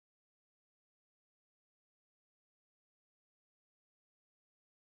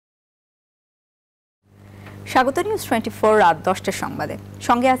স্বাগত নিউজ 24 রাত 10টার সংবাদে।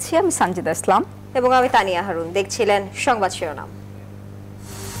 সঙ্গে আছি আমি সঞ্জিদা ইসলাম এবং আমি তানিয়া হারুন। দেখছিলেন সংবাদ শিরোনাম।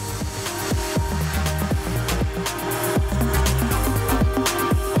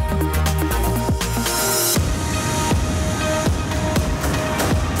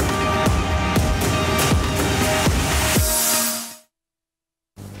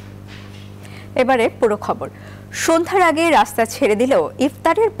 এবারে পুরো খবর। সন্ধ্যার আগে রাস্তা ছেড়ে দিলেও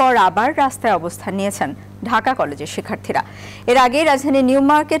ইফতারের পর আবার রাস্তায় অবস্থান নিয়েছেন ঢাকা কলেজের শিক্ষার্থীরা। এর আগে রাজধানীর নিউ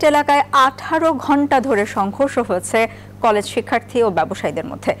মার্কেট এলাকায় 18 ঘন্টা ধরে সংঘর্ষ হয়েছে কলেজ শিক্ষার্থী ও ব্যবসায়ীদের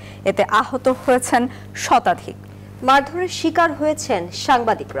মধ্যে। এতে আহত হয়েছেন শতাধিক। মারধরের শিকার হয়েছেন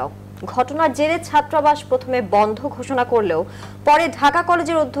সাংবাদিকরাও। ঘটনার জেরে ছাত্রাবাস প্রথমে বন্ধ ঘোষণা করলেও পরে ঢাকা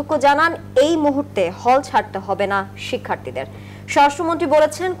কলেজের অধ্যক্ষ জানান এই মুহূর্তে হল ছাড়তে হবে না শিক্ষার্থীদের। স্বরাষ্ট্রমন্ত্রী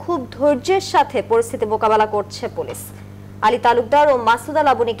বলেছেন খুব ধৈর্যের সাথে পরিস্থিতি মোকাবেলা করছে পুলিশ। আলী তালুকদার ও মাসুদা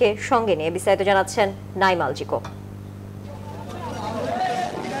লাবনীকে সঙ্গে নিয়ে বিস্তারিত জানাচ্ছেন নাইম আলজিকো।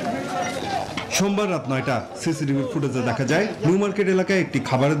 সোমবার রাত 9টা সিসিটিভির ফুটেজে দেখা যায় নিউ মার্কেট এলাকায় একটি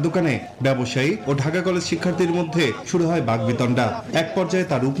খাবারের দোকানে ব্যবসায়ী ও ঢাকা কলেজ শিক্ষার্থীর মধ্যে শুরু হয় বাকবিতণ্ডা। এক পর্যায়ে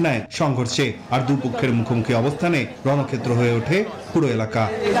তার রূপ নেয় সংঘর্ষে, আর দুপক্ষের মুখোমুখি অবস্থানে রণক্ষেত্র হয়ে ওঠে পুরো এলাকা।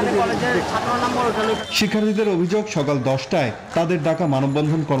 শিক্ষার্থীদের অভিযোগ, সকাল 10টায় তাদের ডাকা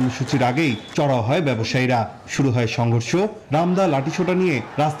মানববন্ধন কর্মসূচির আগেই চড়াও হয় ব্যবসায়ীরা। শুরু হয় সংঘর্ষ, রামদা লাঠিসোঁটা নিয়ে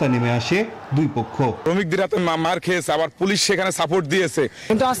রাস্তায় নেমে আসে দুই পক্ষ। শ্রমিকদের হাতে মার খেয়েছে, আবার পুলিশ সেখানে সাপোর্ট দিয়েছে।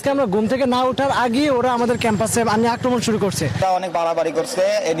 কিন্তু আজকে আমরা ঘুম থেকে না ওঠার আগে ওরা আমাদের ক্যাম্পাসে আক্রমণ শুরু করছে। অনেক বাড়াবাড়ি করছে,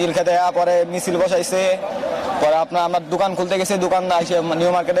 এদিল খেতে পরে মিছিল বসাইছে। পরে আমার দোকান খুলতে গেছে, দোকান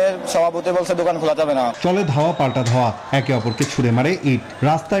নিউ মার্কেটের সভাপতি বলছে দোকান খোলা যাবে না। চলে ধাওয়া পাল্টা ধাওয়া, একে অপরকে ছুড়ে মারে ইট,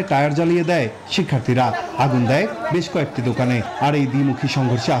 রাস্তায় টায়ার জ্বালিয়ে দেয় শিক্ষার্থীরা, আগুন দেয় বেশ কয়েকটি দোকানে। আর এই দ্বিমুখী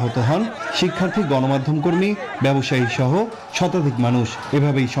সংঘর্ষে আহত হন শিক্ষার্থী, গণমাধ্যম কর্মী, ব্যবসায়ী সহ শতাধিক মানুষ।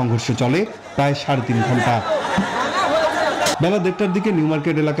 এভাবেই সংঘর্ষ চলে প্রায় 3.5 ঘন্টা। বেলা 1টার দিকে নিউ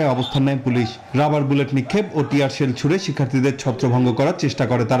মার্কেট এলাকায় অবস্থান নেয় পুলিশ। রাবার বুলেট নিক্ষেপ ও টিয়ার শেল ছুড়ে শিক্ষার্থীদের ছত্রভঙ্গ করার চেষ্টা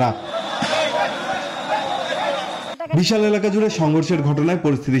করে তারা। বিশাল এলাকা জুড়ে সংঘর্ষের ঘটনায়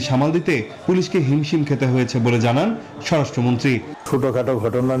পরিস্থিতি সামাল দিতে পুলিশকে হিমশিম খেতে হয়েছে বলে জানান স্বরাষ্ট্রমন্ত্রী। ছোটখাটো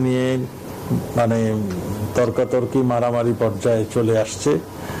ঘটনা নিয়ে তর্কাতর্কি, মারামারি পর্যায়ে চলে আসছে।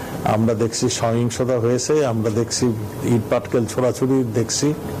 আমরা দেখছি সহিংসতা হয়েছে, আমরা দেখছি ইট পাটকেল ছোড়াছুড়ি দেখছি।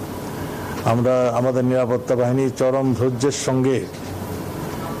 আমরা আমাদের নিরাপত্তা বাহিনী চরম ধৈর্যের সঙ্গে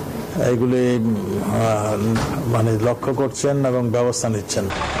এগুলি লক্ষ্য করছেন এবং ব্যবস্থা নিচ্ছেন।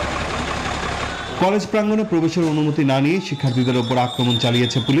 কলেজ প্রাঙ্গণে প্রবেশের অনুমতি না নিয়ে শিক্ষার্থীদের উপর আক্রমণ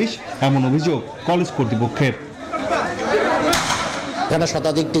চালিয়েছে পুলিশ, এমন অভিযোগ কলেজ কর্তৃপক্ষের। এখানে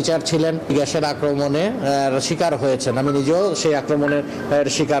শতাধিক টিচার ছিলেন, গ্যাসের আক্রমণে শিকার হয়েছেন। আমি নিজেও সেই আক্রমণের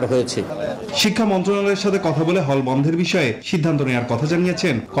শিকার হয়েছি। শিক্ষা মন্ত্রণালয়ের সাথে কথা বলে হল বন্ধের বিষয়ে সিদ্ধান্ত নেওয়ার কথা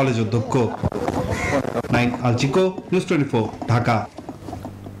জানিয়েছেন কলেজ অধ্যক্ষ। নাইম আলজিকো, নিউজ 24, ঢাকা।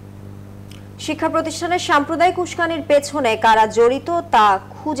 শিক্ষা প্রতিষ্ঠানের সাম্প্রদায়িক উস্কানির পেছনে কারা জড়িত তা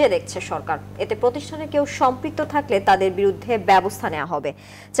খুঁজে দেখছে সরকার। এতে প্রতিষ্ঠানে কেউ সম্পৃক্ত থাকলে তাদের বিরুদ্ধে ব্যবস্থা নেওয়া হবে।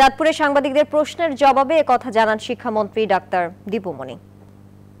 চাঁদপুরে সাংবাদিকদের প্রশ্নের জবাবে একথা জানান শিক্ষামন্ত্রী ডাক্তার দীপুমণি।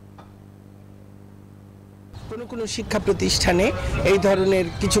 কোনো শিক্ষা প্রতিষ্ঠানে এই ধরনের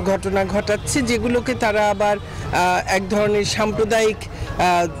কিছু ঘটনা ঘটাচ্ছে, যেগুলোকে তারা আবার এক ধরনের সাম্প্রদায়িক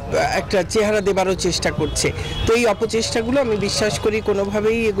একটা চেহারা দেবারও চেষ্টা করছে। তো এই অপচেষ্টাগুলো আমি বিশ্বাস করি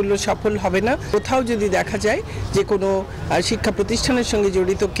কোনোভাবেই এগুলো সফল হবে না। কোথাও যদি দেখা যায় যে কোনো শিক্ষা প্রতিষ্ঠানের সঙ্গে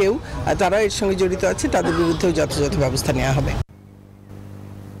জড়িত কেউ, তারা এর সঙ্গে জড়িত আছে, তাদের বিরুদ্ধেও যথাযথ ব্যবস্থা নেওয়া হবে।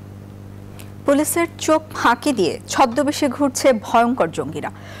 পুলিশের চোখ ফাঁকি দিয়ে ছদ্মবেশে ঘুরছে ভয়ঙ্কর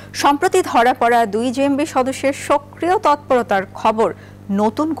জঙ্গিরা। সম্প্রতি ধরা পড়া 2 জেএমবি সদস্যের সক্রিয় তৎপরতার খবর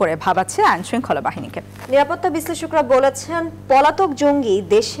নতুন করে ভাবাচ্ছে আইন শৃঙ্খলা বাহিনীকে। নিরাপত্তা বিশ্লেষকরা বলেছেন পলাতক জঙ্গি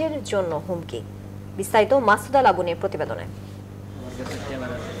দেশের জন্য হুমকি। বিস্তারিত মাসুদা লাবনীর প্রতিবেদনে।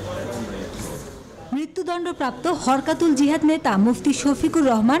 মৃত্যুদণ্ডপ্রাপ্ত হরকাতুল জিহাদ নেতা মুফতি শফিকুর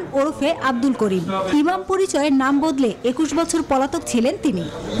রহমান ওরফে আব্দুল করিম ইমাম পরিচয়ের নাম বদলে 21 বছর পলাতক ছিলেন তিনি।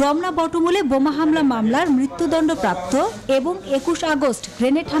 রমনা বটমূলে বোমা হামলা মামলার মৃত্যুদণ্ডপ্রাপ্ত এবং 21 আগস্ট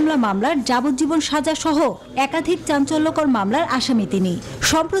গ্রেনেড হামলা মামলার যাবজ্জীবন সাজা সহ একাধিক চাঞ্চল্যকর মামলার আসামি তিনি।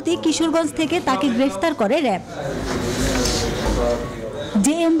 সম্প্রতি কিশোরগঞ্জ থেকে তাকে গ্রেফতার করে র্যাব।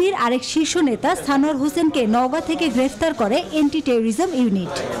 জেএমবির আরেক শীর্ষ নেতা সানোয়ার হোসেনকে নওগাঁ থেকে গ্রেফতার করে অ্যান্টি টেররিজম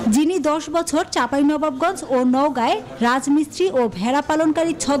ইউনিট, যিনি 10 বছর চাঁপাইনবাবগঞ্জ ও নওগাঁয় রাজমিস্ত্রি ও ভেড়া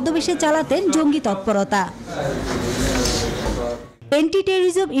পালনকারী ছদ্মবেশে চালাতেন জঙ্গি তৎপরতা। অ্যান্টি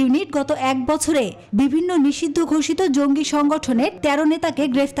টেররিজম ইউনিট গত 1 বছরে বিভিন্ন নিষিদ্ধ ঘোষিত জঙ্গি সংগঠনের 13 নেতাকে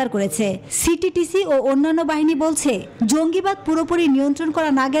গ্রেফতার করেছে। সিটিটিসি ও অন্যান্য বাহিনী বলছে, জঙ্গিবাদ পুরোপুরি নিয়ন্ত্রণ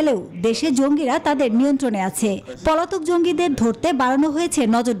করা না গেলেও দেশে জঙ্গিরা তাদের নিয়ন্ত্রণে আছে। পলাতক জঙ্গিদের ধরতে বাড়ানো হয়েছে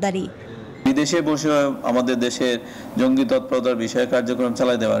নজরদারি। বিদেশে বসে আমাদের দেশের জঙ্গি তৎপরতার বিষয়ে কার্যক্রম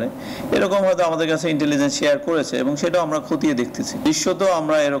চালাতে পারে, এরকম হয়তো আমাদের কাছে ইন্টেলিজেন্স শেয়ার করেছে এবং সেটাও আমরা খতিয়ে দেখতেছি। দৃশ্যত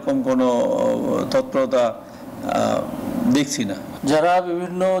আমরা এরকম কোনো তৎপরতা দেখছি না। যারা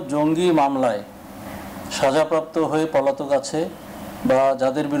বিভিন্ন জঙ্গি মামলায় সাজাপ্রাপ্ত হয়ে পলাতক আছে বা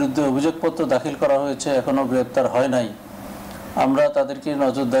যাদের বিরুদ্ধে অভিযোগপত্র দাখিল করা হয়েছে এখনো গ্রেপ্তার হয় নাই, আমরা তাদেরকে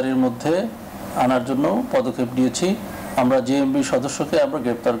নজরদারির মধ্যে আনার জন্য পদক্ষেপ নিয়েছি। আমরা জেএমবি সদস্যকে আমরা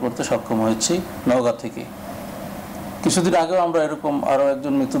গ্রেপ্তার করতে সক্ষম হয়েছি নওগাঁ থেকে। কিছুদিন আগেও আমরা এরকম আরো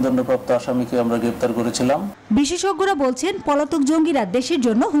একজন মৃত্যুদণ্ডপ্রাপ্ত আসামিকে আমরা গ্রেপ্তার করেছিলাম। বিশেষজ্ঞরা বলছেন পলাতক জঙ্গিরা দেশের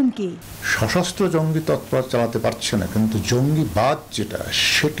জন্য হুমকি। সশস্ত্র জঙ্গি তৎপরতা চালাতে পারছে না, কিন্তু জঙ্গিবাদ যেটা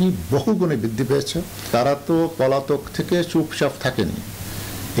সেটি বহুগুণে বৃদ্ধি পেয়েছে। তারা তো পলাতক থেকে চুপচাপ থাকেনি।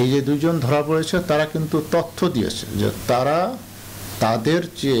 এই যে দুইজন ধরা পড়েছে তারা কিন্তু তথ্য দিয়েছে যে তারা তাদের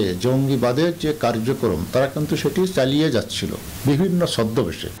যে জঙ্গিবাদের যে কার্যক্রম তারা কিন্তু সেটি চালিয়ে যাচ্ছিল বিভিন্ন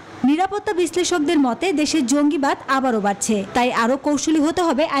ছদ্মবেশে। নিরাপত্তা বিশ্লেষকদের মতে দেশের জঙ্গিবাদ আবারও বাড়ছে, তাই আরো কৌশলী হতে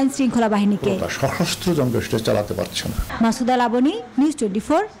হবে আইন শৃঙ্খলা বাহিনীকে। সশস্ত্র জঙ্গি চালাতে পারছে না। মাসুদা লাবনী, নিউজ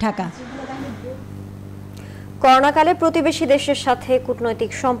 24, ঢাকা। করোনাকালে প্রতিবেশী দেশের সাথে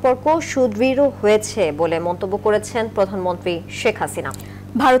কূটনৈতিক সম্পর্ক সুদৃঢ় হয়েছে বলে মন্তব্য করেছেন প্রধানমন্ত্রী শেখ হাসিনা।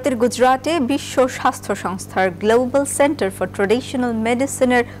 ভারতের গুজরাটে বিশ্ব স্বাস্থ্য সংস্থার গ্লোবাল সেন্টার ফর ট্র্যাডিশনাল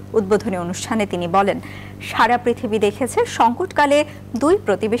মেডিসিনের উদ্বোধনী অনুষ্ঠানে তিনি বলেন, সারা পৃথিবী দেখেছে সংকটকালে দুই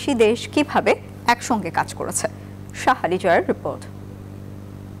প্রতিবেশী দেশ কিভাবে একসঙ্গে কাজ করেছে। শাহালি জয়ের রিপোর্ট।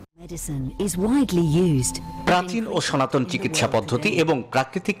 প্রাচীন ও সনাতন চিকিৎসা পদ্ধতি এবং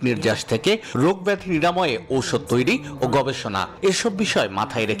প্রাকৃতিক নির্যাস থেকে রোগ ব্যাধি নিরাময়ে ঔষধ তৈরি ও গবেষণা এসব বিষয়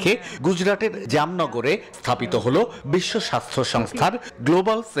মাথায় রেখে গুজরাটের জামনগরে স্থাপিত হল বিশ্ব স্বাস্থ্য সংস্থার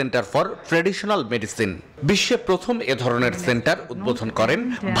global centre for traditional medicine. বিশ্বে প্রথম এ ধরনের সেন্টার উদ্বোধন করেন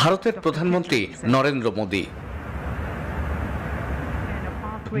ভারতের প্রধানমন্ত্রী নরেন্দ্র মোদী।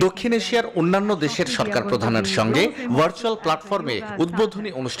 দক্ষিণ এশিয়ার অন্যান্য দেশের সরকার প্রধানের সঙ্গে ভার্চুয়াল প্ল্যাটফর্মে উদ্বোধনী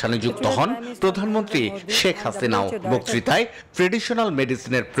অনুষ্ঠানে যুক্ত হন প্রধানমন্ত্রী শেখ হাসিনাও। বক্তৃতায় ট্র্যাডিশনাল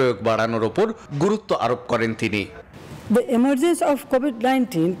মেডিসিনের প্রয়োগ বাড়ানোর উপর গুরুত্ব আরোপ করেন তিনি। The emergence of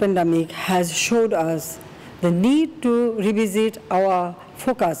COVID-19 pandemic has showed us the need to revisit our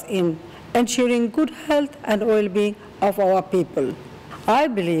focus in ensuring good health and well-being of our people. I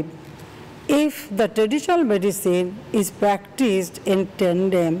believe if the traditional medicine is practiced in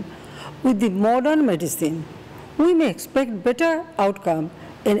tandem with the modern medicine, we may expect better outcome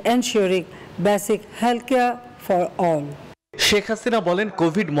in ensuring basic healthcare for all. Sheikh Hasina বলেন,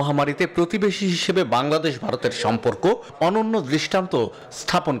 Covid মহামারীতে প্রতিবেশী হিসেবে বাংলাদেশ ভারতের সম্পর্ক অনন্য দৃষ্টান্ত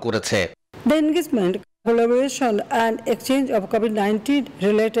স্থাপন করেছে। The engagement, collaboration and exchange of COVID-19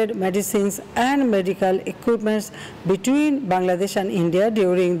 related medicines and medical equipments between Bangladesh and India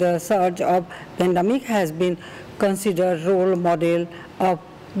during the surge of pandemic has been considered role model of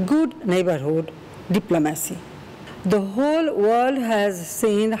good neighborhood diplomacy. The whole world has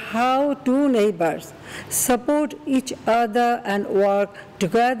seen how two neighbors support each other and work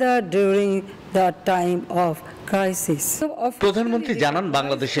together during the time of crisis. প্রধানমন্ত্রী জানান,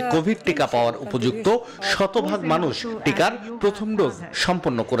 বাংলাদেশে Covid টিকা পাওয়ার উপযুক্ত শতভাগ মানুষ টিকার প্রথম dose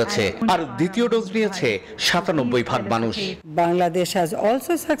সম্পন্ন করেছে আর দ্বিতীয় ডোজ নিয়েছে ৯৭% মানুষ। Bangladesh has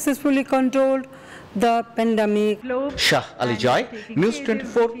also successfully controlled the pandemic. Shah Ali Joy, news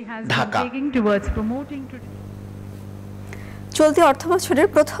 24, Dhaka. চলতি অর্থবছরের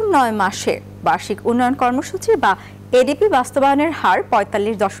প্রথম ৯ মাসে বার্ষিক উন্নয়ন কর্মসূচি বা এডিপি বাস্তবায়নের হার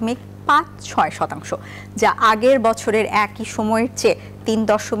 ৪৫.৫৬%, যা আগের বছরের একই সময়ের চেয়ে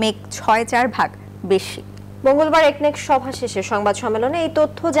 ৩.৬৪% বেশি। মঙ্গলবার একনেক সভা শেষে সংবাদ সম্মেলনে এই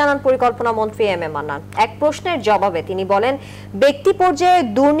তথ্য জানান পরিকল্পনা মন্ত্রী এম এ মান্নান। এক প্রশ্নের জবাবে তিনি বলেন, ব্যক্তি পর্যায়ে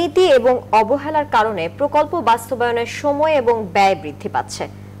দুর্নীতি এবং অবহেলার কারণে প্রকল্প বাস্তবায়নের সময় এবং ব্যয় বৃদ্ধি পাচ্ছে।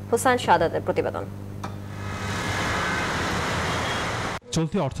 হোসেন শাহাদাতের প্রতিবেদন।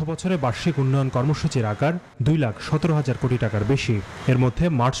 চলতি অর্থবছরে বার্ষিক উন্নয়ন কর্মসূচির আকার ২,১৭,০০০ কোটি টাকার বেশি। এর মধ্যে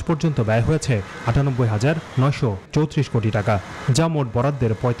মার্চ পর্যন্ত ব্যয় হয়েছে ৯৮,৯৩৪ কোটি টাকা, যা মোট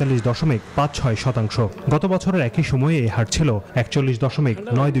বরাদ্দের ৪৫.৫৬%। গত বছরের একই সময়ে এই হার ছিল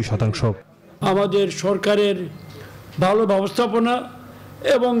 ৪১.৯২%। আমাদের সরকারের ভালো ব্যবস্থাপনা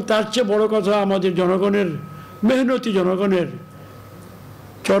এবং তার চেয়ে বড় কথা আমাদের জনগণের মেহনতি জনগণের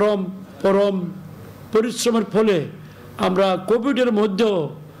পরম পরিশ্রমের ফলে আমরা কোভিডের মধ্যেও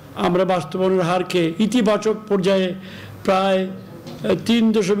আমরা বাস্তবায়নের হারকে ইতিবাচক পর্যায়ে প্রায়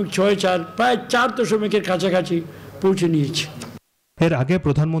 ৩.৬৪, প্রায় ৪ কাছাকাছি পৌঁছে নিয়েছি। এর আগে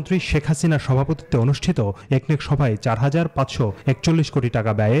প্রধানমন্ত্রী শেখ হাসিনার সভাপতিত্বে অনুষ্ঠিত একনেক সভায় ৪,৫৪১ কোটি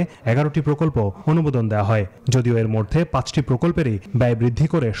টাকা ব্যয়ে ১১টি প্রকল্প অনুমোদন দেওয়া হয়। যদিও এর মধ্যে ৫টি প্রকল্পেরই ব্যয় বৃদ্ধি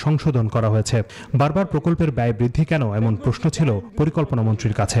করে সংশোধন করা হয়েছে। বারবার প্রকল্পের ব্যয় বৃদ্ধি কেন, এমন প্রশ্ন ছিল পরিকল্পনা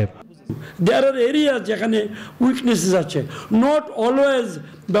মন্ত্রীর কাছে। দেয়ার আর এরিয়া যেখানে উইকনেসেস আছে, নট অলওয়েজ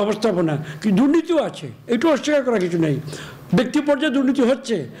ব্যবস্থাপনা, কি দুর্নীতিও আছে, এটাও অস্বীকার করা কিছু নেই। ব্যক্তি পর্যায়ে দুর্নীতি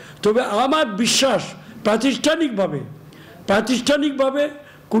হচ্ছে, তবে আমার বিশ্বাস প্রাতিষ্ঠানিকভাবে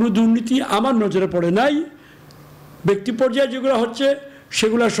কোনো দুর্নীতি আমার নজরে পড়ে নাই। ব্যক্তি পর্যায়ে যেগুলো হচ্ছে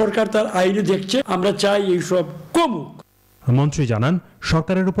সেগুলো সরকার তার আইনে দেখছে, আমরা চাই এইসব কমুক। মন্ত্রী জানান,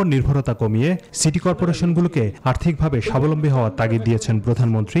 সরকারের উপর নির্ভরতা কমিয়ে সিটি কর্পোরেশনগুলোকে আর্থিকভাবে স্বাবলম্বী হওয়ার তাগিদ দিয়েছেন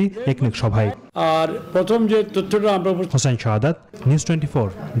প্রধানমন্ত্রী একনেক সভায়। আর প্রথম যে তথ্যটা আমরা হোসেন শাহাদাত, নিউজ 24,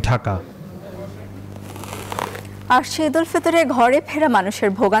 ঢাকা। আর ঈদ উল ফিতরে ঘরে ফেরা মানুষের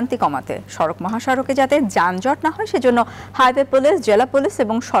ভোগান্তি কমাতে সড়ক মহাসড়কে যাতে যানজট না হয় সেজন্য হাইওয়ে পুলিশ, জেলা পুলিশ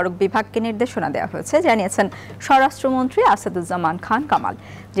এবং সড়ক বিভাগকে নির্দেশনা দেওয়া হয়েছে, জানিয়েছেন স্বরাষ্ট্রমন্ত্রী আসাদুজ্জামান খান কামাল।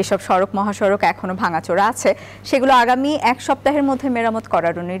 যেসব সড়ক মহাসড়ক এখনো ভাঙাচোরা আছে সেগুলো আগামী এক সপ্তাহের মধ্যে মেরামত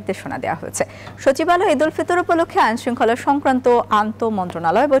করারও নির্দেশনা দেওয়া হয়েছে। সচিবালয় ঈদ উল ফিতর উপলক্ষে আইন শৃঙ্খলা সংক্রান্ত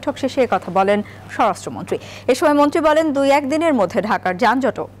আন্তঃমন্ত্রণালয় বৈঠক শেষে একথা বলেন স্বরাষ্ট্রমন্ত্রী। এ সময় মন্ত্রী বলেন, 2-1 দিনের মধ্যে ঢাকার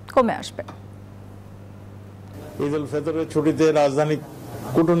যানজটও কমে আসবে। ঈদ উল ফিতরের ছুটিতে রাজধানী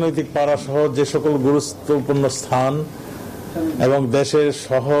কূটনৈতিক পাড়া সহ যে সকল গুরুত্বপূর্ণ স্থান এবং দেশের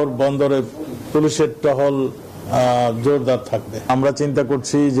শহর বন্দরে পুলিশের টহল জোরদার থাকবে। আমরা চিন্তা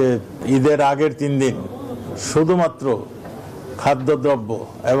করছি যে ঈদের আগের 3 দিন শুধুমাত্র খাদ্যদ্রব্য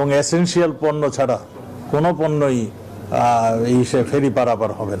এবং এসেনশিয়াল পণ্য ছাড়া কোনো পণ্যই ফেরি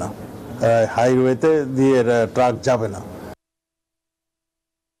পারাপার হবে না, হাইওয়েতে দিয়ে ট্রাক যাবে না।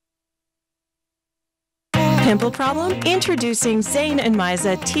 Pimple problem? Introducing Zain and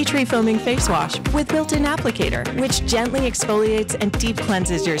Miza Tea Tree Foaming Face Wash with built-in applicator, which gently exfoliates and deep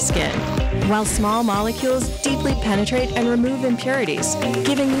cleanses your skin, while small molecules deeply penetrate and remove impurities,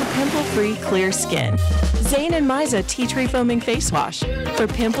 giving you pimple-free, clear skin. Zain and Miza Tea Tree Foaming Face Wash for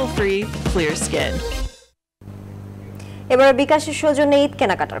pimple-free, clear skin. এবারে বিকাশের সৌজন্যে ঈদ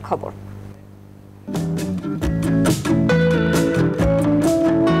কেনাকাটার খবর।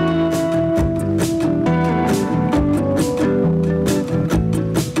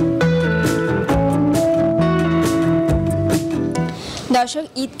 দর্শক,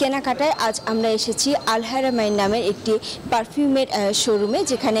 ঈদ কেনাকাটায় আজ আমরা এসেছি আল হারামাইন নামের একটি পারফিউমের শোরুমে,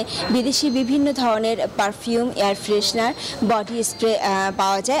 যেখানে বিদেশি বিভিন্ন ধরনের perfume, air freshener, body spray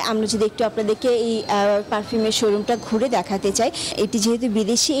পাওয়া যায়। আমরা যদি একটু আপনাদেরকে এই পারফিউমের শোরুমটা ঘুরে দেখাতে চাই। এটি যেহেতু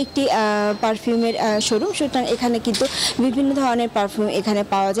বিদেশি একটি পারফিউমের শোরুম, সুতরাং এখানে কিন্তু বিভিন্ন ধরনের পারফিউম এখানে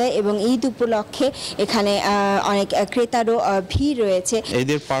পাওয়া যায় এবং ঈদ উপলক্ষে এখানে অনেক ক্রেতারও ভিড় রয়েছে।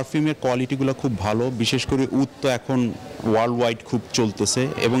 এদের পারফিউমের কোয়ালিটিগুলো খুব ভালো, বিশেষ করে উদ তো এখন ওয়ার্ল্ড ওয়াইড খুব চলতেছে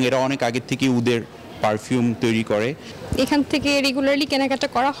এবং এরা অনেক আগে থেকে উদের পারফিউম তৈরি করে। এখান থেকে রেগুলারলি কেনাকাটা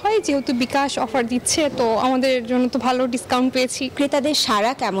করা হয়, যেহেতু বিকাশ অফার দিচ্ছে তো আমাদের জন্য তো ভালো ডিসকাউন্ট পেয়েছি। ক্রেতাদের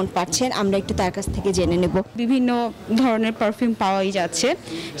সাড়া কেমন পাচ্ছেন আমরা একটু তার কাছ থেকে জেনে নেব। বিভিন্ন ধরনের পারফিউম পাওয়াই যাচ্ছে,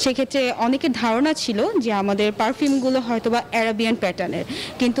 সেক্ষেত্রে অনেকের ধারণা ছিল যে আমাদের পারফিউমগুলো হয়তো বা অ্যারাবিয়ান প্যাটার্নের,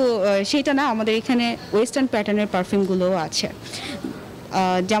 কিন্তু সেটা না, আমাদের এখানে ওয়েস্টার্ন প্যাটার্নের পারফিউমগুলোও আছে,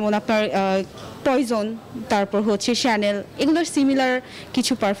 যেমন আপনার পয়জন, তারপর হচ্ছে শ্যানেল, এগুলোর সিমিলার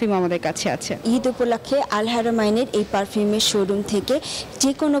কিছু পারফিউম আমাদের কাছে আছে। ঈদ উপলক্ষে আল হারামাইনের এই পারফিউমের শোরুম থেকে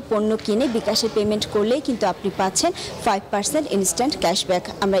যে কোনো পণ্য কিনে বিকাশে পেমেন্ট করলেই কিন্তু আপনি পাচ্ছেন 5% ইনস্ট্যান্ট ক্যাশব্যাক।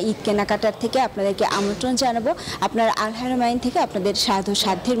 আমরা ঈদ কেনাকাটার থেকে আপনাদেরকে আমন্ত্রণ জানাবো, আপনারা আল হারামাইন থেকে আপনাদের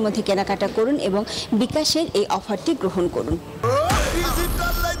সাধ্যের মধ্যে কেনাকাটা করুন এবং বিকাশের এই অফারটি গ্রহণ করুন।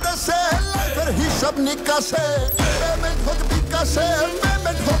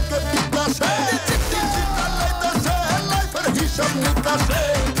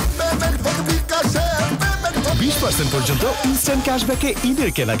 পর্যন্ত ইনস্ট্যান্ট ক্যাশব্যাকে ঈদের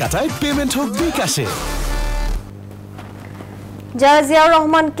কেনাকাটায় পেমেন্ট হোক বিকাশে। যারা জিয়াউর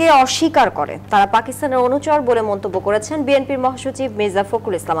রহমানকে অস্বীকার করে তারা পাকিস্তানের অনুচর বলে মন্তব্য করেছেন বিএনপির মহাসচিব মির্জা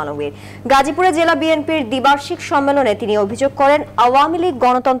ফখরুল ইসলাম আলমগীর। গাজীপুরে জেলা বিএনপির দ্বিবার্ষিক সম্মেলনে তিনি অভিযোগ করেন, আওয়ামী লীগ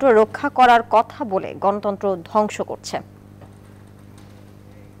গণতন্ত্র রক্ষা করার কথা বলে গণতন্ত্র ধ্বংস করছে।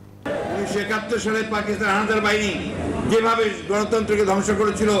 1971 সালে পাকিস্তান হানাদার বাহিনী যেভাবে গণতন্ত্রকে ধ্বংস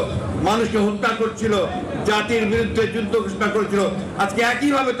করেছিল, মানুষকে হত্যা করছিল, জাতির বিরুদ্ধে যুদ্ধ ঘোষণা করেছিল, আজকে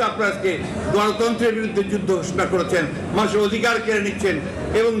একইভাবে তো আপনারা আজকে গণতন্ত্রের বিরুদ্ধে যুদ্ধ ঘোষণা করেছেন, মানুষের অধিকার কেড়ে নিচ্ছেন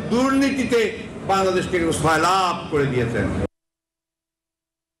এবং দুর্নীতিতে বাংলাদেশকে সয়লাভ করে দিয়েছেন।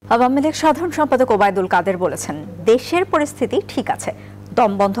 আওয়ামী লীগ সাধারণ সম্পাদক ওবায়দুল কাদের বলেছেন, দেশের পরিস্থিতি ঠিক আছে,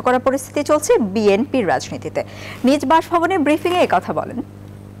 দম বন্ধ করার পরিস্থিতি চলছে বিএনপির রাজনীতিতে। নিজ বাসভবনে ব্রিফিংয়ে একথা বলেন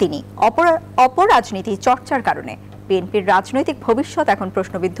তিনি। অপরাজনীতি চর্চার কারণে বিএনপির রাজনৈতিক ভবিষ্যৎ এখন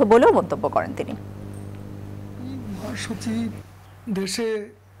প্রশ্নবিদ্ধ বলেও মন্তব্য করেন তিনি। দেশে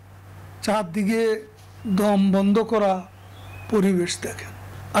চারদিকে দম বন্ধ করা পরিবেশ দেখেন,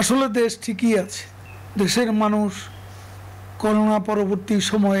 আসলে দেশ ঠিকই আছে। দেশের মানুষ করোনা পরবর্তী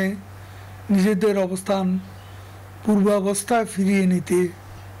সময়ে নিজেদের অবস্থান পূর্বাবস্থায় ফিরিয়ে নিতে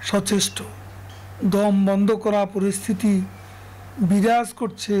সচেষ্ট। দম বন্ধ করা পরিস্থিতি বিরাজ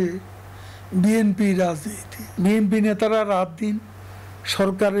করছে বিএনপি রাজনীতি। বিএনপি নেতারা রাত দিন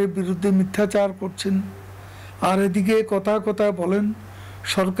সরকারের বিরুদ্ধে মিথ্যাচার করছেন, আর এদিকে কথায় কথায় বলেন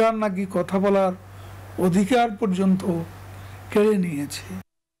সরকার নাকি কথা বলার অধিকার পর্যন্ত কেড়ে নিয়েছে।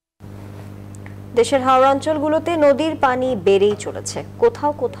 দেশের হাওড়াঞ্চলগুলোতে নদীর পানি বেড়েই চলেছে,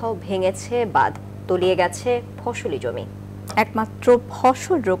 কোথাও কোথাও ভেঙেছে বাঁধ, তলিয়ে গেছে ফসলি জমি। একমাত্র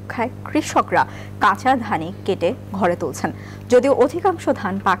ফসল রক্ষায় কৃষকরা কাঁচা ধানই কেটে ঘরে তুলছেন, যদিও অধিকাংশ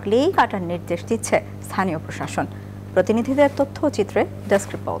ধান পাকলেই কাটার নির্দেশ দিচ্ছে স্থানীয় প্রশাসন। প্রতিনিধিদের তথ্যচিত্রে ডেস্ক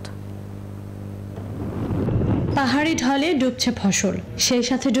রিপোর্ট। পাহাড়ি ঢলে ডুবছে ফসল, সেই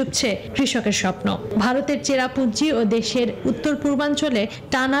সাথে ডুবছে কৃষকের স্বপ্ন। ভারতের চেরাপুঞ্জি ও দেশের উত্তর পূর্বাঞ্চলে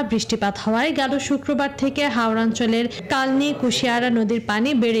টানা বৃষ্টিপাত হওয়ায় গেল শুক্রবার থেকে হাওড়াঞ্চলের কালনি কুশিয়ারা নদীর পানি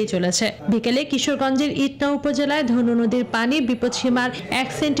বেড়েই চলেছে। বিকেলে কিশোরগঞ্জের ইটনা উপজেলায় ধনু নদীর পানি বিপদসীমার 1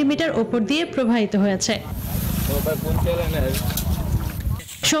 সেন্টিমিটার ওপর দিয়ে প্রবাহিত হয়েছে।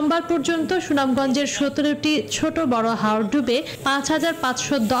 সোমবার পর্যন্ত সুনামগঞ্জের 17টি ছোট বড় হাওর ডুবে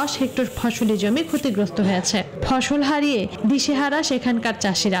 5510 হেক্টর ফসলি জমি ক্ষতিগ্রস্ত হয়েছে। ফসল হারিয়ে দিশেহারা সেখানকার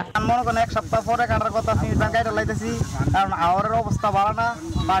চাষিরা। মনে করেন 1 সপ্তাহ পরে কাটার কথা, গাড়িটা লাইতেছি, কারণ হাওরের অবস্থা ভালো না,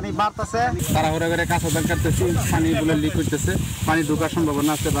 পানি বাড়তেছে। তাড়াহুড়া করে কাঁচা ধান কাটতেছি, পানি গুলো লিক হইতেছে, পানি ঢোকার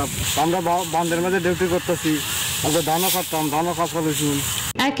সম্ভাবনা আছে। আমরা বন্ধের মাঝে ডিউটি করতেছি, ধানও কাটতাম, ধানও কাজ করেছি।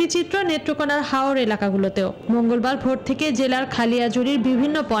 একই চিত্র নেত্রকোনার হাওর এলাকাগুলোতেও। মঙ্গলবার ভোর থেকে জেলার খালিয়াজুড়ির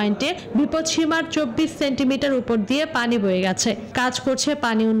বিভিন্ন পয়েন্টে বিপদসীমার 24 সেন্টিমিটার উপর দিয়ে পানি বয়ে গেছে। কাজ করছে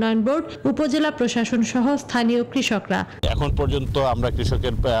পানি উন্নয়ন বোর্ড, উপজেলা প্রশাসন সহ স্থানীয় কৃষকরা। এখন পর্যন্ত আমরা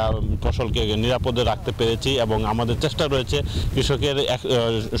কৃষকের ফসলকে নিরাপদে রাখতে পেরেছি এবং আমাদের চেষ্টা রয়েছে কৃষকের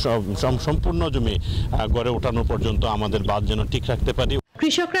সম্পূর্ণ জমি গড়ে ওঠানো পর্যন্ত আমাদের বাঁধ যেন ঠিক রাখতে পারি।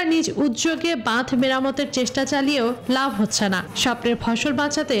 কৃষকরা নিজ উদ্যোগে বাঁধ মেরামতের চেষ্টা চালিয়েও লাভ হচ্ছে না। স্বপ্নের ফসল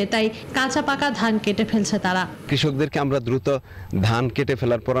বাঁচাতে তাই কাঁচা পাকা ধান কেটে ফেলছে তারা। কৃষকদেরকে আমরা দ্রুত ধান কেটে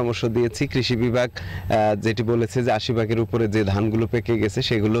ফেলার পরামর্শ দিয়েছি। কৃষি বিভাগ যেটি বলেছে যে 80 ভাগের উপরে যে ধানগুলো পেকে গেছে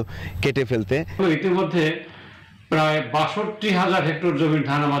সেগুলো কেটে ফেলতে। ইতিমধ্যে প্রায় 62,000 হেক্টর জমির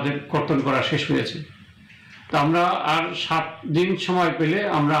ধান আমাদের কর্তন করা শেষ হয়েছে। তো আমরা আর 7 দিন সময় পেলে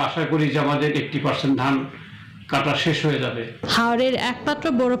আমরা আশা করি যে আমাদের 80% ধান কাটা শেষ হয়ে যাবে। হাওরের একমাত্র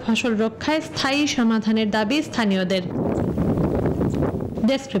বড় ফসল রক্ষায় স্থায়ী সমাধানের দাবি স্থানীয়দের।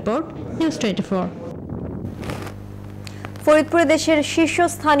 Desk report, news 24। ফরিদপুরে দেশের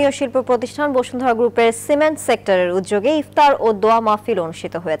শীর্ষস্থানীয় শিল্প প্রতিষ্ঠান বসুন্ধরা গ্রুপের সিমেন্ট সেক্টরের উদ্যোগে ইফতার ও দোয়া মাহফিল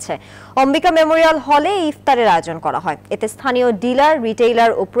অনুষ্ঠিত হয়েছে। অম্বিকা মেমোরিয়াল হলে ইফতারের আয়োজন করা হয়। এতে স্থানীয় ডিলার,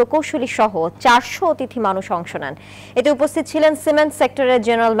 রিটেইলার ও প্রকৌশলী সহ 400 অতিথি মানুষ অংশ নেন। এতে উপস্থিত ছিলেন সিমেন্ট সেক্টরের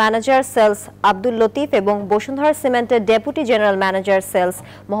general manager sales Abdul Latif এবং বসুন্ধরা সিমেন্টের deputy general manager sales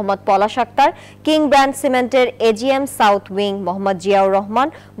Mohammad পলাশ আক্তার, কিং ব্র্যান্ড সিমেন্টের AGM south wing Mohammad Ziaur Rahman,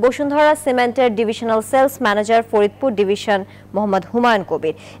 Bashundhara সিমেন্টের divisional sales manager Faridpur division Mohammad Humayun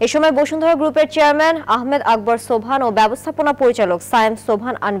Kabir. এ সময় বসুন্ধরা গ্রুপের চেয়ারম্যান আহমেদ আকবর সোভান ও ব্যবস্থাপনা পরিচালক সায়েম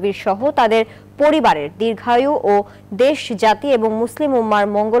সোভান আনভীর সহ তাদের পরিবারের দীর্ঘায়ু ও দেশ, জাতি এবং মুসলিম উম্মার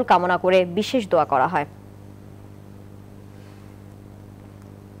মঙ্গল কামনা করে বিশেষ দোয়া করা হয়।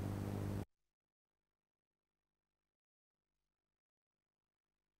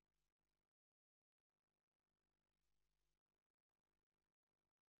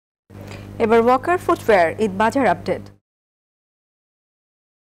 এবার ওয়াকার ফুটওয়্যার ঈদ বাজার আপডেট।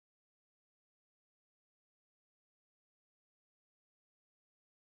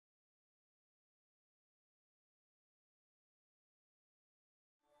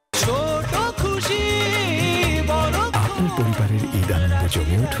 আপনার পরিবারের ঈদ আনন্দে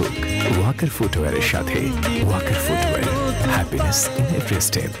জমে উঠুক ওয়াকার ফুটওয়্যারের সাথে। Waker footwear, happiness in every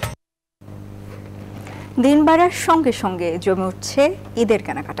step. দিন বাড়ার সঙ্গে সঙ্গে জমে উঠছে ঈদের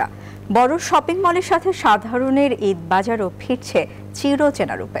কেনাকাটা। বড় শপিং মলের সাথে সাধারণের ঈদ বাজারও ফিরছে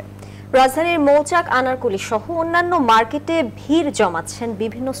চিরচেনা রূপে। রাজধানীর মৌচাক, আনারকুলি সহ অন্যান্য মার্কেটে ভিড় জমাচ্ছেন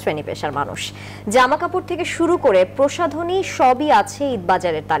বিভিন্ন শ্রেণী পেশার মানুষ। জামা কাপড় থেকে শুরু করে প্রসাধনী সবই আছে ঈদ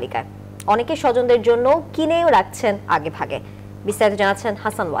বাজারের তালিকায়। অনেকে স্বজনদের জন্য কিনেও রাখছেন আগে ভাগে। বিস্তারিত জানাচ্ছেন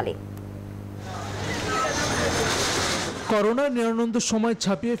হাসান ওয়ালি। করোনার নিরানন্দ সময়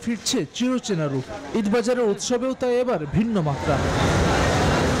ছাপিয়ে ফিরছে চিরচেনা রূপ। ঈদবাজারের উৎসবেও তাই এবার ভিন্ন মাত্রা।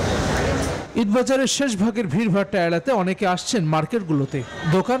 ঈদবাজারের শেষ ভাগের ভিড়ভাট্টা এড়াতে অনেকে আসছেন মার্কেটগুলোতে।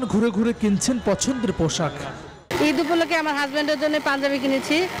 দোকান ঘুরে ঘুরে কিনছেন পছন্দের পোশাক। ঈদ উপলক্ষে আমার হাজবেন্ডের জন্য পাঞ্জাবি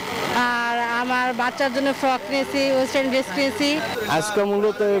কিনেছি, আর আমার বাচ্চার জন্য ফ্রক কিনেছি, ওয়েস্টার্ন ড্রেস কিনেছি। আজকে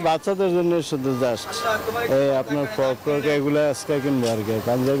মূলত বাচ্চাদের জন্য শুধু জাস্ট আপনার ফ্রক এগুলো আজকে কিনবো আর কি,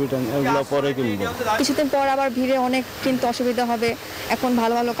 পাঞ্জাবি এগুলো পরে কিনবো। কিছুদিন পর আবার ভিড়ে অনেক কিনতে অসুবিধা হবে, এখন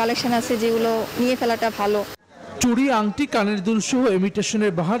ভালো ভালো কালেকশন আছে যেগুলো নিয়ে ফেলাটা ভালো। চুড়ি, আংটি, কানের দুল সহ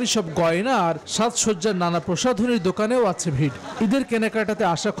ইমিটেশনের বাহারি সব গয়না আর সাজসজ্জার নানা প্রসাধনীর দোকানেও আছে ভিড়। ঈদের কেনাকাটাতে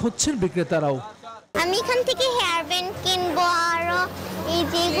আশা খুঁজছেন বিক্রেতারাও। আমি এখান থেকে হেয়ার ব্যান্ড কিনবো, আর এই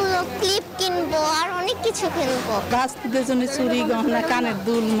যেগুলো ক্লিপ কিনবো, আর অনেক কিছু কিনবো। গাছদের জন্য চুড়ি, গহনা, কানের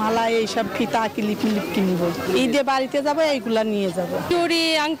দুল, মালা, এইসব ফিতা, ক্লিপ কিনবো। ঈদে বাড়িতে যাবো, এইগুলা নিয়ে যাবো। চুড়ি,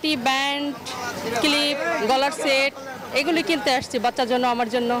 আংটি, ব্যান্ড, ক্লিপ, গলার সেট এগুলো কিনতে আসছি বাচ্চার জন্য, আমার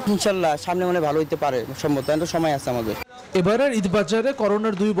জন্য। ইনশাল্লাহ সামনে মনে ভালো হইতে পারে, সম্ভবত এত সময় আছে আমাদের। এবারের ঈদ বাজারে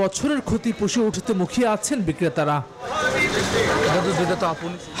করোনার 2 বছরের ক্ষতি পুষে উঠতে মুখিয়ে আছেন বিক্রেতারা।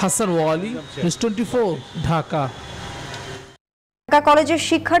 হাসান ওয়ালি, নিউজ 24, ঢাকা। ঢাকা কলেজের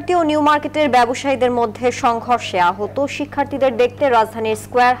শিক্ষার্থী ও নিউ মার্কেটের ব্যবসায়ীদের মধ্যে সংঘর্ষে আহত শিক্ষার্থীদের দেখতে রাজধানীর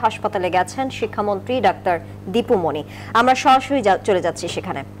স্কয়ার হাসপাতালে গেছেন শিক্ষামন্ত্রী ডাক্তার দীপু মনি। আমরা সরাসরি চলে যাচ্ছি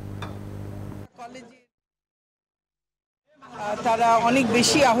সেখানে। তারা অনেক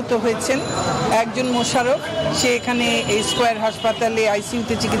বেশি আহত হয়েছেন। একজন মোশারফ, সে এখানে এই স্কয়ার হাসপাতালে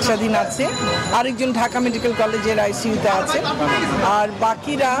আইসিইউতে চিকিৎসাধীন আছে, আরেকজন ঢাকা মেডিকেল কলেজের আইসিইউতে আছে, আর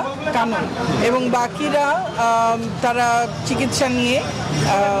বাকিরা কানন এবং বাকিরা তারা চিকিৎসা নিয়ে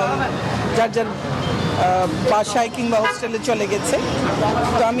যার যার বাসায় কিংবা হোস্টেলে চলে গেছে।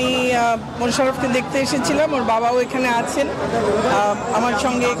 তো আমি মোশারফকে দেখতে এসেছিলাম, ওর বাবাও এখানে আছেন আমার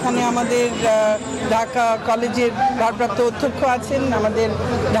সঙ্গে। এখানে আমাদের ঢাকা কলেজের ভারপ্রাপ্ত অধ্যক্ষ আছেন, আমাদের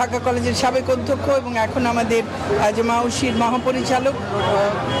ঢাকা কলেজের সাবেক অধ্যক্ষ এবং এখন আমাদের মাউসির মহাপরিচালক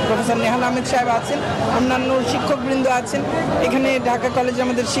প্রফেসর নেহাল আহমেদ সাহেব আছেন, অন্যান্য শিক্ষকবৃন্দ আছেন, এখানে ঢাকা কলেজে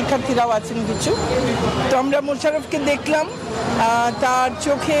আমাদের শিক্ষার্থীরাও আছেন কিছু। তো আমরা মোশারফকে দেখলাম, তার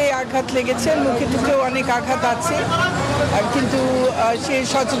চোখে আঘাত লেগেছে, মুখে টুকেও অনেক আঘাত আছে, কিন্তু সে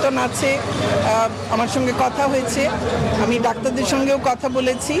সচেতন আছে। আমার সঙ্গে কথা হয়েছে, আমি ডাক্তারদের সঙ্গেও কথা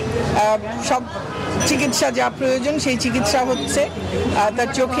বলেছি, সব চিকিৎসা যা প্রয়োজন সেই চিকিৎসা হচ্ছে। তার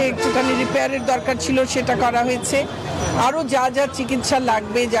চোখে একটুখানি রিপেয়ারের দরকার ছিল, সেটা করা হয়েছে। আরও যা যা চিকিৎসা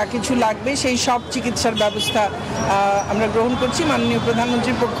লাগবে, যা কিছু লাগবে, সেই সব চিকিৎসার ব্যবস্থা আমরা গ্রহণ করছি। মাননীয়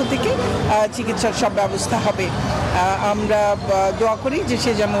প্রধানমন্ত্রীর পক্ষ থেকে চিকিৎসার সব ব্যবস্থা হবে। আমরা দোয়া করি যে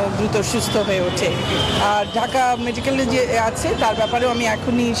সে যেন দ্রুত সুস্থ হয়ে ওঠে। আর ঢাকা মেডিকেলে যে আছে তার ব্যাপারেও আমি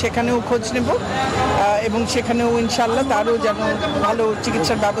এখনই সেখানেও খোঁজ নেব এবং সেখানেও ইনশাল্লাহ তারও যেন ভালো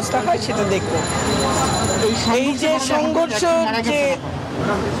চিকিৎসার ব্যবস্থা হয় সেটা দেখব। এই যে সংঘর্ষ, যে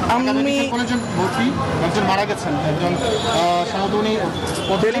আমি একজন মারা গেছেন, একজন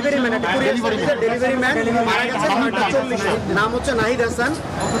ডেলিভারি ম্যান মারা গেছেন 9:40, নাম হচ্ছে নাহিদ হাসান,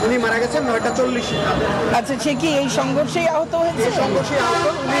 উনি মারা গেছেন 9:40। আচ্ছা, সে কি এই সংঘর্ষেই আহত হয়েছে? সংঘর্ষে আহত,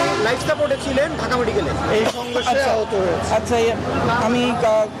 উনি লাইফ সাপোর্টে ছিলেন ঢাকা মেডিকেলে, এই সংঘর্ষে আহত হয়েছে। আচ্ছা, আমি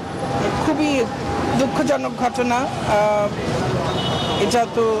খুবই দুঃখজনক ঘটনা। এটা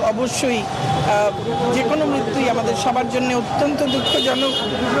তো অবশ্যই যে কোনো মৃত্যুই আমাদের সবার জন্য অত্যন্ত দুঃখজনক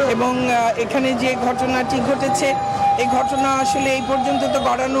এবং এখানে যে ঘটনাটি ঘটেছে এই ঘটনা আসলে এই পর্যন্ত তো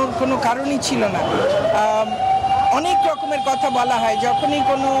গড়ানোর কোনো কারণই ছিল না। অনেক রকমের কথা বলা হয় যখনই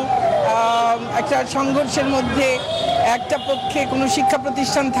কোনো একটা সংঘর্ষের মধ্যে একটা পক্ষে কোনো শিক্ষা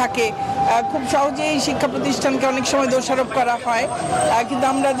প্রতিষ্ঠান থাকে, খুব সহজেই শিক্ষা প্রতিষ্ঠানকে অনেক সময় দোষারোপ করা হয়, কিন্তু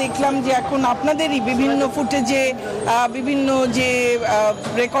আমরা দেখলাম যে এখন আপনাদেরই বিভিন্ন ফুটেজে বিভিন্ন যে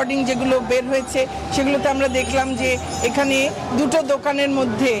রেকর্ডিং যেগুলো বের হয়েছে সেগুলোতে আমরা দেখলাম যে এখানে দুটো দোকানের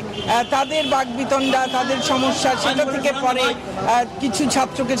মধ্যে তাদের বাকবিতণ্ডা, তাদের সমস্যা, সেটা থেকে পরে কিছু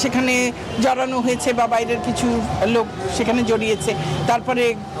ছাত্রকে সেখানে জড়ানো হয়েছে বা বাইরের কিছু লোক সেখানে জড়িয়েছে, তারপরে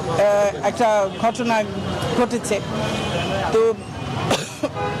একটা ঘটনা ঘটেছে। তো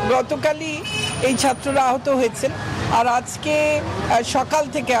গতকালই এই ছাত্ররা আহত হয়েছেন আর আজকে সকাল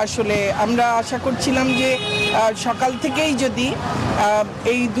থেকে আসলে আমরা আশা করছিলাম যে সকাল থেকেই যদি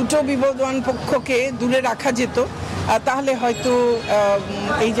এই দুটো বিবাদমান পক্ষকে দূরে রাখা যেত তাহলে হয়তো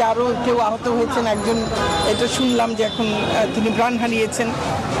এই যে আরও কেউ আহত হয়েছেন, একজন এটা শুনলাম যে এখন তিনি প্রাণ হারিয়েছেন,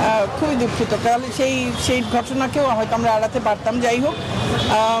 খুবই দুঃখিত, তাহলে সেই ঘটনাকেও হয়তো আমরা এড়াতে পারতাম। যাই হোক,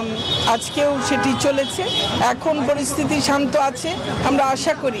 আজকেও সেটি চলেছে, এখন পরিস্থিতি শান্ত আছে। আমরা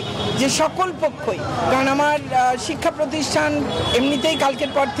আশা করি যে সকল পক্ষই, কারণ আমার শিক্ষা প্রতিষ্ঠান এমনিতেই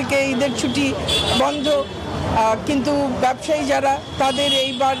কালকের পর থেকে ঈদের ছুটি বন্ধ, কিন্তু ব্যবসায়ী যারা তাদের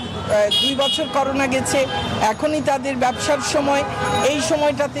এইবার 2 বছর করোনা গেছে, এখনই তাদের ব্যবসার সময়, এই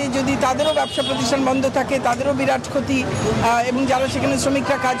সময়টাতে যদি তাদেরও ব্যবসা প্রতিষ্ঠান বন্ধ থাকে তাদেরও বিরাট ক্ষতি এবং যারা সেখানে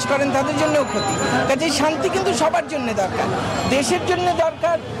শ্রমিকরা কাজ করেন তাদের জন্যও ক্ষতি। কাজেই শান্তি কিন্তু সবার জন্য দরকার, দেশের জন্য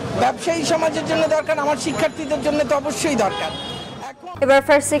দরকার, ব্যবসায়ী সমাজের জন্য দরকার, আমার শিক্ষার্থীদের জন্য তো অবশ্যই দরকার। এবার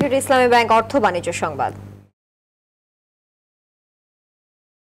ফার্স্ট সিকিউরিটি ইসলামী ব্যাংক অর্থ বাণিজ্য সংবাদ।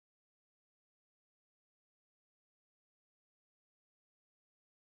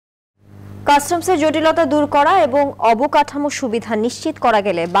 কাস্টমসের জটিলতা দূর করা এবং অবকাঠামো সুবিধা নিশ্চিত করা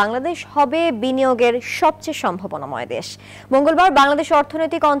গেলে বাংলাদেশ হবে বিনিয়োগের সবচেয়ে সম্ভাবনাময় দেশ। মঙ্গলবার বাংলাদেশ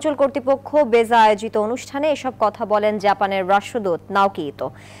অর্থনৈতিক অঞ্চল কর্তৃপক্ষ বেজা আয়োজিত অনুষ্ঠানে এসব কথা বলেন জাপানের রাষ্ট্রদূত নাওকি ইতো।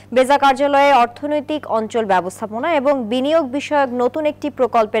 বেজা কার্যালয়ে অর্থনৈতিক অঞ্চল ব্যবস্থাপনা এবং বিনিয়োগ বিষয়ক নতুন একটি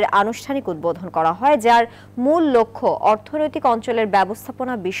প্রকল্পের আনুষ্ঠানিক উদ্বোধন করা হয়, যার মূল লক্ষ্য অর্থনৈতিক অঞ্চলের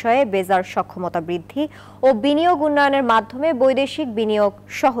ব্যবস্থাপনা বিষয়ে বেজার সক্ষমতা বৃদ্ধি ও বিনিয়োগ উন্নয়নের মাধ্যমে বৈদেশিক বিনিয়োগ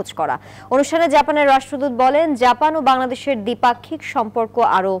সহজ করা। অনুষ্ঠানে জাপানের রাষ্ট্রদূত বলেন, জাপান ও বাংলাদেশের দ্বিপাক্ষিক সম্পর্ক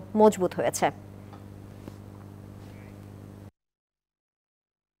আরও মজবুত হয়েছে।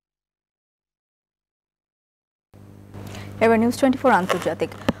 এবার নিউজ 24 আন্তর্জাতিক।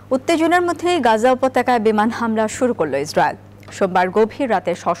 উত্তেজনার মধ্যেই গাজা উপত্যকায় বিমান হামলা শুরু করল ইসরায়েল। সোমবার গভীর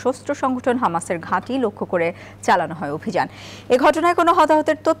রাতে সশস্ত্র সংগঠন হামাসের ঘাঁটি লক্ষ্য করে চালানো হয় অভিযান। এ ঘটনায় কোনো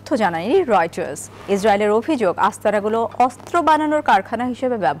হতাহতের তথ্য জানায়নি রয়টার্স। ইসরায়েলের অভিযোগ, আস্তানাগুলো অস্ত্র বানানোর কারখানা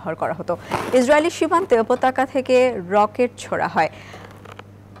হিসেবে ব্যবহার করা হতো। ইসরায়েলি সীমান্তে উপত্যকা থেকে রকেট ছোড়া হয়।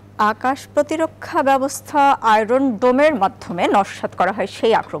 আকাশ প্রতিরক্ষা ব্যবস্থা আয়রন ডোমের মাধ্যমে নস্যাৎ করা হয়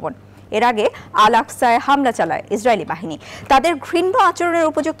সেই আক্রমণ। এর আগে আল আকসায় হামলা চালায় ইসরায়েলি বাহিনী। তাদের ঘৃণ্য আচরণের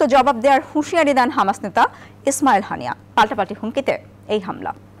উপযুক্ত জবাব দেওয়ার হুঁশিয়ারি দেন হামাস নেতা ইসমাইল হানিয়া। পাল্টাপাল্টি হুমকিতে এই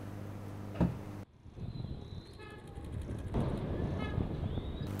হামলা।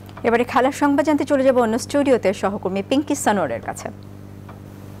 এবারে খেলার সংবাদ জানতে চলে যাব অন্য স্টুডিওতে সহকর্মী পিঙ্কি সানোরের কাছে।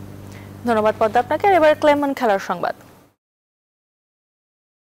 ধন্যবাদ পদ্মা আপনাকে। এবার ক্লেমন খেলার সংবাদ।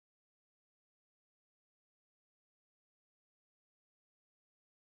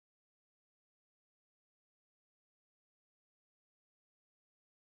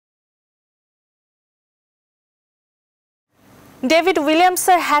 ডেভিড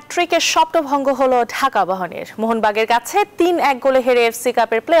উইলিয়ামসের হ্যাট্রিকের স্বপ্নভঙ্গ হলো ঢাকা আবাহনীর। মোহনবাগের কাছে 3-1 গোলে হেরে এফসি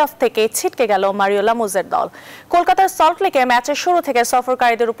কাপের প্লে অফ থেকে ছিটকে গেল মারিও লামুজের দল। কলকাতার সল্টলেকে ম্যাচের শুরু থেকে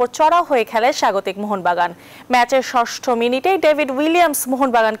সফরকারীদের উপর চড়াও হয়ে খেলে স্বাগতিক মোহনবাগান। ম্যাচের 6ষ্ঠ মিনিটেই ডেভিড উইলিয়ামস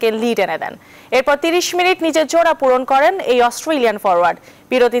মোহনবাগানকে লিড এনে দেন। এরপর 30 মিনিট নিজের জোড়া পূরণ করেন এই অস্ট্রেলিয়ান ফরওয়ার্ড।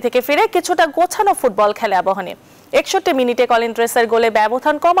 বিরতি থেকে ফিরে কিছুটা গোছানো ফুটবল খেলে আবাহনী। 61 মিনিটে কলিন ট্রেসের গোলে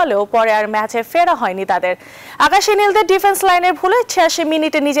ব্যবধান কমালেও পরে আর ম্যাচে ফেরা হয়নি তাদের। আকাশী নীলদের ডিফেন্স লাইনের ভুলে 86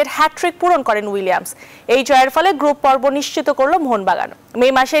 মিনিটে নিজের হ্যাট্রিক পূরণ করেন উইলিয়ামস। এই জয়ের ফলে গ্রুপ পর্ব নিশ্চিত করল মোহনবাগান। মে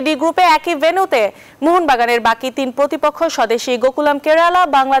মাসে ডি গ্রুপে একই ভেন্যুতে মোহনবাগানের বাকি 3 প্রতিপক্ষ স্বদেশী গোকুলাম কেরালা,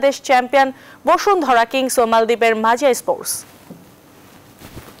 বাংলাদেশ চ্যাম্পিয়ন বসুন্ধরা কিংস ও মালদ্বীপের মাজিয়া স্পোর্টস।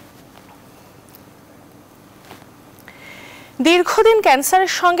 দীর্ঘদিন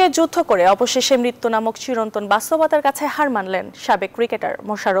ক্যান্সারের সঙ্গে যুদ্ধ করে অবশেষে মৃত্যু নামক চিরন্তন বাস্তবতার কাছে হার মানলেন সাবেক ক্রিকেটার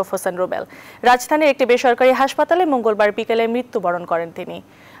মোশাররফ হোসেন রুবেল। রাজধানীর একটি বেসরকারি হাসপাতালে মঙ্গলবার বিকেলে মৃত্যুবরণ করেন তিনি।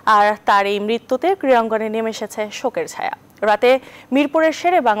 আর তার এই মৃত্যুতে ক্রীড়াঙ্গনে নেমে এসেছে শোকের ছায়া। রাতে মিরপুরের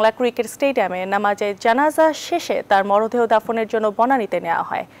শেরে বাংলা ক্রিকেট স্টেডিয়ামে নামাজে জানাজা শেষে তার মরদেহ দাফনের জন্য বনানীতে নেওয়া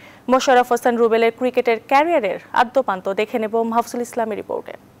হয়। মোশাররফ হোসেন রুবেলের ক্রিকেটের ক্যারিয়ারের আদ্যপান্ত দেখে নেব মাহফুজুল ইসলামের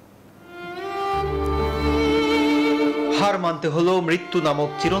রিপোর্টে। হার মানতে হলো মৃত্যু নামক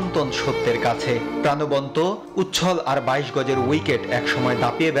চিরন্তন সত্যের কাছে। প্রাণবন্ত, উচ্ছল আর 22 গজের উইকেট একসময়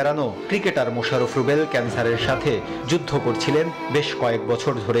দাপিয়ে বেড়ানো ক্রিকেটার মোশাররফ রুবেল ক্যান্সারের সাথে যুদ্ধ করছিলেন বেশ কয়েক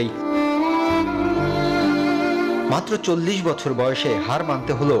বছর ধরেই। মাত্র 40 বছর বয়সে হার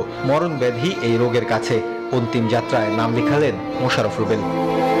মানতে হলো মরণ ব্যাধি এই রোগের কাছে। অন্তিম যাত্রায় নাম লিখালেন মোশাররফ রুবেল।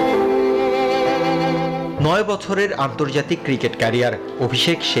 9 বছরের আন্তর্জাতিক ক্রিকেট ক্যারিয়ার।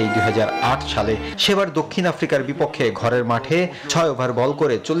 অভিষেক সেই 2008 সালে। সেবার দক্ষিণ আফ্রিকার বিপক্ষে ঘরের মাঠে 6 ওভার বল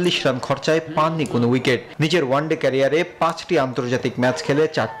করে 40 রান খরচায় পাননি কোনো উইকেট। নিজের ওয়ানডে ক্যারিয়ারে 5টি আন্তর্জাতিক ম্যাচ খেলে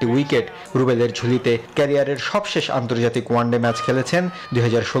 4টি উইকেট রুবেলের ঝুলিতে। ক্যারিয়ারের সবশেষ আন্তর্জাতিক ওয়ানডে ম্যাচ খেলেছেন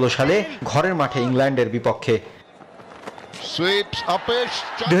 2016 সালে ঘরের মাঠে ইংল্যান্ডের বিপক্ষে।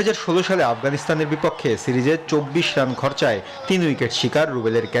 2016 সালে আফগানিস্তানের বিপক্ষে সিরিজে 24 রান খরচায় 3 উইকেট শিকার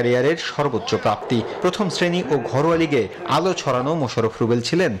রুবেলের ক্যারিয়ারের সর্বোচ্চ প্রাপ্তি। প্রথম শ্রেণী ও ঘরোয়া লিগে আলো ছড়ানো মোশাররফ রুবেল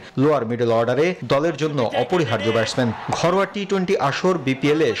ছিলেন লোয়ার মিডল অর্ডারে দলের জন্য অপরিহার্য ব্যাটসম্যান। ঘরোয়া টি20 আসর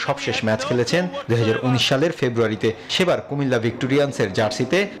বিপিএলে সবশেষ ম্যাচ খেলেছেন 2019 সালের ফেব্রুয়ারিতে। সেবার কুমিল্লা ভিক্টোরিয়ান্সের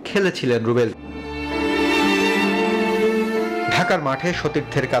জার্সিতে খেলেছিলেন রুবেল। ঢাকার মাঠে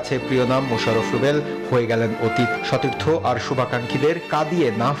সতীর্থের কাছে প্রিয় নাম মোশাররফ রুবেল হয়ে গেলেন অতীত। সতীর্থ আর শুভাকাঙ্ক্ষীদের কাঁদিয়ে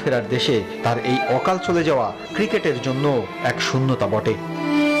না ফেরার দেশে তার এই অকাল চলে যাওয়া ক্রিকেটের জন্য এক শূন্যতা বটে।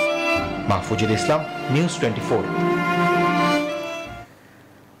 মাহফুজুল ইসলাম, নিউজ 24।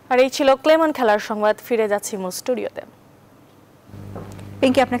 আর এই ছিল ক্লেমন খেলার সংবাদ। ফিরে যাচ্ছি মূল স্টুডিওতে।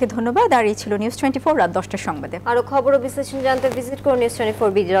 পিঙ্কি, আপনাকে ধন্যবাদ। আর এই ছিল নিউজ 24 রাত 10টার সংবাদে। আরো খবর ও বিশ্লেষণ জানতে ভিজিট করুন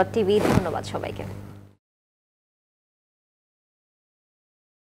news24bd.tv। ধন্যবাদ সবাইকে।